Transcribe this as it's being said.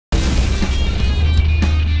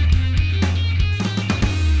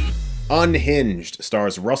Unhinged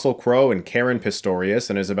stars Russell Crowe and Caren Pistorius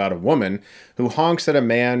and is about a woman who honks at a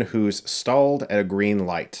man who's stalled at a green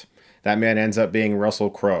light. That man ends up being Russell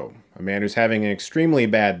Crowe, a man who's having an extremely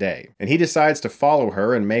bad day, and he decides to follow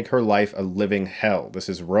her and make her life a living hell. This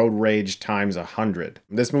is road rage times 100.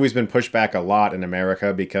 This movie's been pushed back a lot in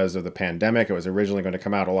America because of the pandemic. It was originally going to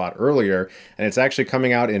come out a lot earlier, and it's actually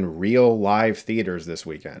coming out in real live theaters this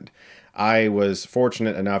weekend. I was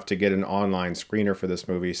fortunate enough to get an online screener for this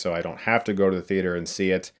movie, so I don't have to go to the theater and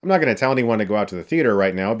see it. I'm not going to tell anyone to go out to the theater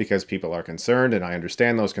right now because people are concerned, and I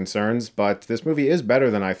understand those concerns, but this movie is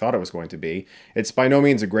better than I thought it was going to be. It's by no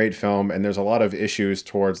means a great film, and there's a lot of issues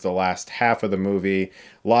towards the last half of the movie,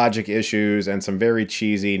 logic issues, and some very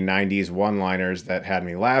cheesy 90s one-liners that had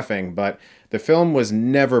me laughing, but the film was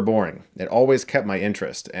never boring. It always kept my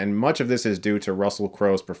interest, and much of this is due to Russell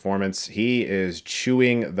Crowe's performance. He is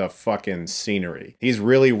chewing the fucking scenery. He's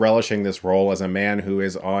really relishing this role as a man who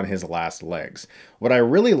is on his last legs. What I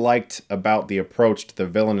really liked about the approach to the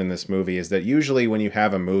villain in this movie is that usually when you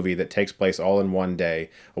have a movie that takes place all in one day,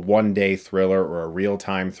 a one-day thriller or a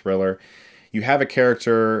real-time thriller, you have a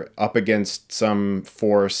character up against some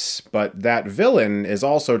force, but that villain is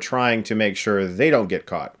also trying to make sure they don't get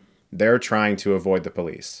caught. They're trying to avoid the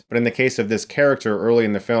police. But in the case of this character early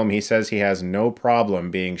in the film, he says he has no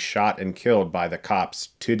problem being shot and killed by the cops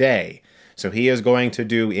today. So he is going to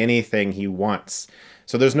do anything he wants.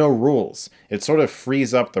 So there's no rules. It sort of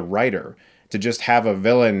frees up the writer to just have a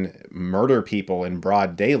villain murder people in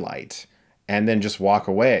broad daylight and then just walk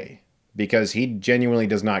away, because he genuinely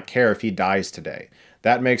does not care if he dies today.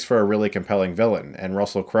 That makes for a really compelling villain, and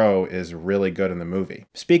Russell Crowe is really good in the movie.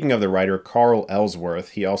 Speaking of the writer, Carl Ellsworth,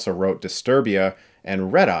 he also wrote Disturbia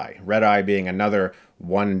and Red Eye. Red Eye being another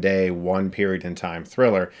one-day, one-period-in-time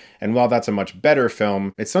thriller. And while that's a much better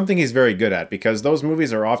film, it's something he's very good at, because those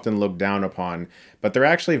movies are often looked down upon, but they're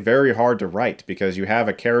actually very hard to write, because you have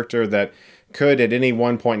a character that could at any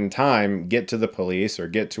one point in time get to the police or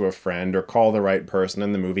get to a friend or call the right person,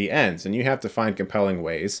 and the movie ends. And you have to find compelling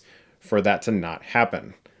ways for that to not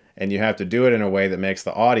happen. And you have to do it in a way that makes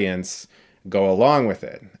the audience go along with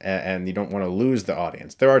it, and you don't want to lose the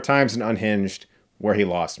audience. There are times in Unhinged where he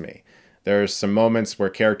lost me. There's some moments where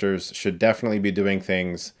characters should definitely be doing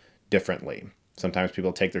things differently. Sometimes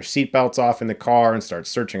people take their seatbelts off in the car and start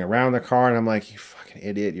searching around the car, and I'm like, you fucking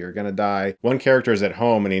idiot, you're gonna die. One character is at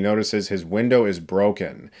home and he notices his window is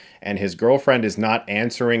broken and his girlfriend is not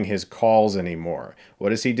answering his calls anymore. What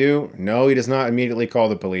does he do? No, he does not immediately call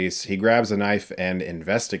the police. He grabs a knife and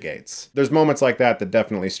investigates. There's moments like that that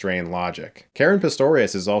definitely strain logic. Caren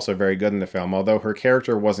Pistorius is also very good in the film, although her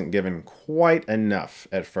character wasn't given quite enough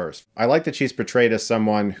at first. I like that she's portrayed as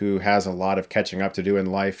someone who has a lot of catching up to do in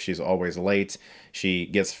life. She's always late. She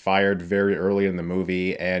gets fired very early in the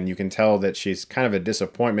movie, and you can tell that she's kind of a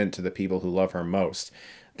disappointment to the people who love her most.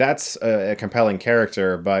 That's a compelling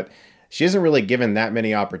character, but she isn't really given that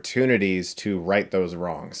many opportunities to right those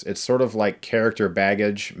wrongs. It's sort of like character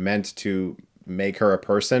baggage meant to make her a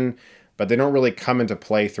person, but they don't really come into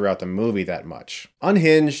play throughout the movie that much.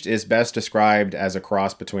 Unhinged is best described as a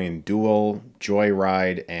cross between Duel,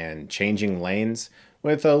 Joyride, and Changing Lanes,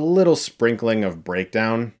 with a little sprinkling of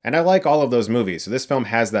breakdown. And I like all of those movies, so this film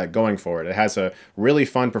has that going for it. It has a really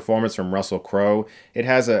fun performance from Russell Crowe. It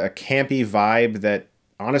has a campy vibe that,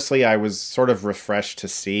 honestly, I was sort of refreshed to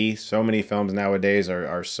see. So many films nowadays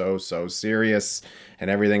are so serious, and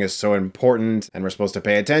everything is so important, and we're supposed to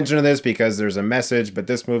pay attention to this because there's a message, but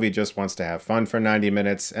this movie just wants to have fun for 90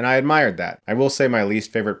 minutes, and I admired that. I will say my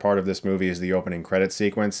least favorite part of this movie is the opening credit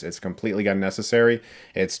sequence. It's completely unnecessary.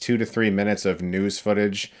 It's 2 to 3 minutes of news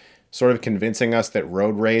footage, sort of convincing us that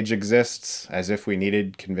road rage exists, as if we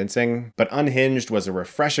needed convincing. But Unhinged was a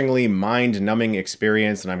refreshingly mind-numbing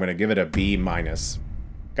experience, and I'm going to give it a B-.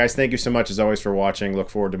 Guys, thank you so much as always for watching. Look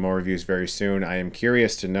forward to more reviews very soon. I am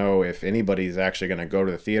curious to know if anybody's actually going to go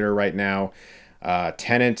to the theater right now.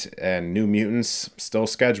 Tenet and New Mutants still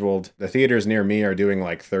scheduled. The theaters near me are doing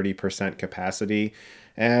like 30% capacity,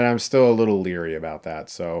 and I'm still a little leery about that.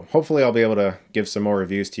 So hopefully I'll be able to give some more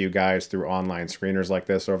reviews to you guys through online screeners like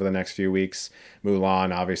this over the next few weeks.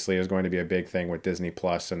 Mulan obviously is going to be a big thing with Disney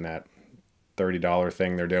Plus and that $30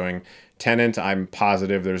 thing they're doing. Tenet, I'm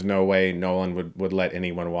positive there's no way Nolan would let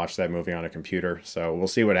anyone watch that movie on a computer. So we'll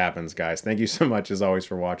see what happens, guys. Thank you so much as always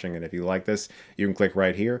for watching, and if you like this, you can click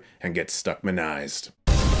right here and get Stuckmanized.